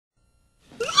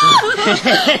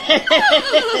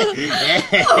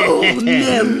Oh,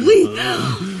 Mary,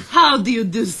 how do you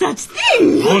do such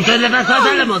things? What?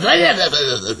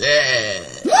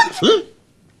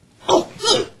 Oh,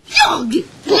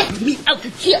 get me out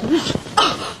of here.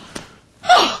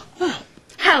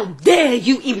 How dare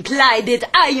you imply that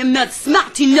I am not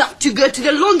smart enough to go to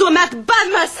the laundromat by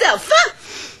myself, huh?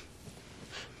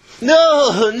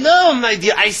 No, my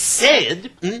dear, I said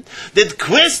that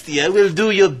Questia will do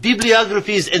your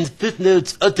bibliographies and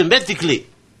footnotes automatically,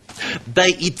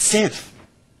 by itself.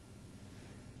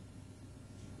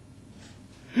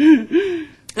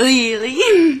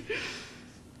 Really?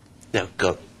 Now,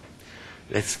 come.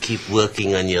 Let's keep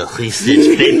working on your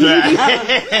research paper.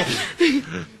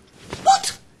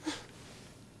 What?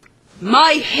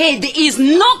 My head is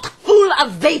not full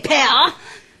of vapor.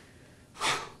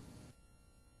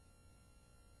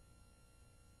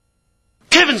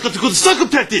 Kevin's got to go to soccer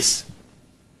practice.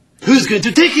 Who's going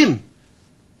to take him?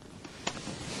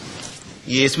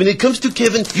 Yes, when it comes to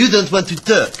Kevin, you don't want to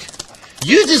talk.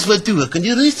 You just want to work on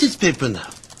your research paper now.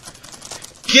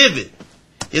 Kevin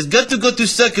has got to go to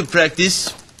soccer practice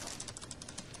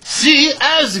 3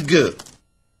 hours ago.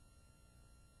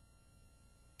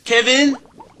 Kevin,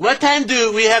 what time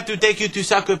do we have to take you to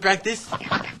soccer practice?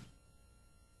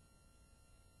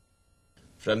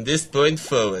 From this point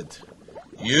forward,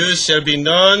 you shall be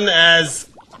known as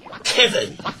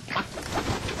Kevin.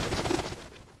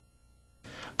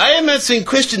 I am answering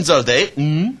questions all day.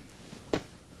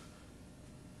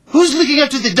 Who's looking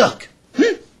after the dog?